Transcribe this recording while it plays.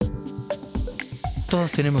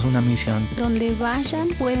Todos tenemos una misión. Donde vayan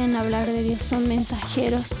pueden hablar de Dios, son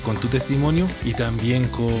mensajeros. Con tu testimonio y también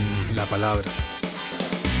con la palabra.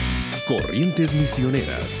 Corrientes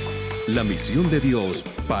Misioneras, la misión de Dios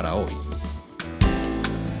para hoy.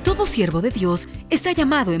 Todo siervo de Dios está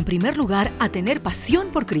llamado en primer lugar a tener pasión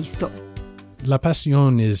por Cristo. La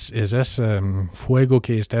pasión es ese fuego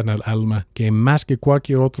que está en el alma, que más que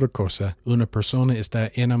cualquier otra cosa, una persona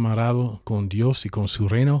está enamorado con Dios y con su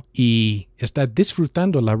reino y está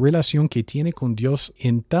disfrutando la relación que tiene con Dios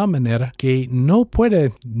en tal manera que no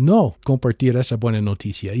puede no compartir esa buena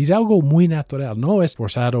noticia. Es algo muy natural, no es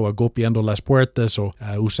forzado a golpeando las puertas o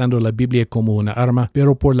usando la Biblia como una arma,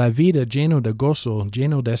 pero por la vida lleno de gozo,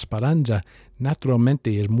 lleno de esperanza,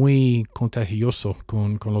 naturalmente es muy contagioso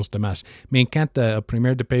con los demás. Me encanta el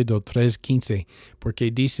 1 de Pedro 3:15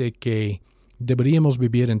 porque dice que deberíamos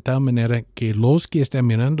vivir en tal manera que los que están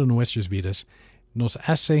mirando nuestras vidas nos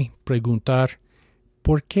hace preguntar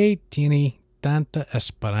 ¿por qué tiene tanta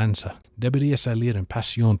esperanza? Debería salir en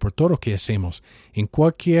pasión por todo lo que hacemos. En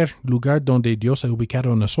cualquier lugar donde Dios ha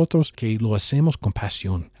ubicado a nosotros, que lo hacemos con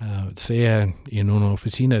pasión. Sea en una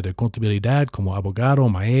oficina de contabilidad, como abogado,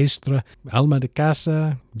 maestra, alma de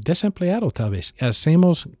casa, desempleado tal vez.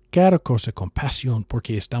 Hacemos cada cosa con pasión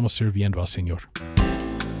porque estamos sirviendo al Señor.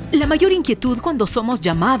 La mayor inquietud cuando somos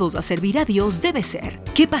llamados a servir a Dios debe ser: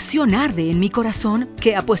 ¿qué pasión arde en mi corazón?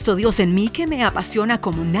 ¿Qué ha puesto Dios en mí que me apasiona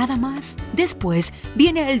como nada más? Después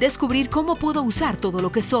viene el descubrir cómo puedo usar todo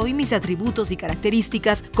lo que soy, mis atributos y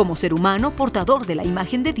características como ser humano portador de la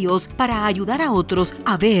imagen de Dios para ayudar a otros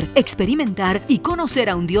a ver, experimentar y conocer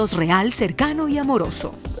a un Dios real, cercano y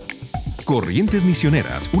amoroso. Corrientes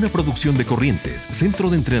Misioneras, una producción de Corrientes, Centro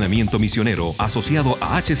de Entrenamiento Misionero asociado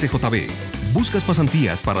a HCJB. ¿Buscas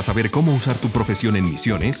pasantías para saber cómo usar tu profesión en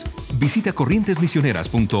misiones? Visita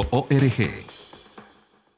corrientesmisioneras.org.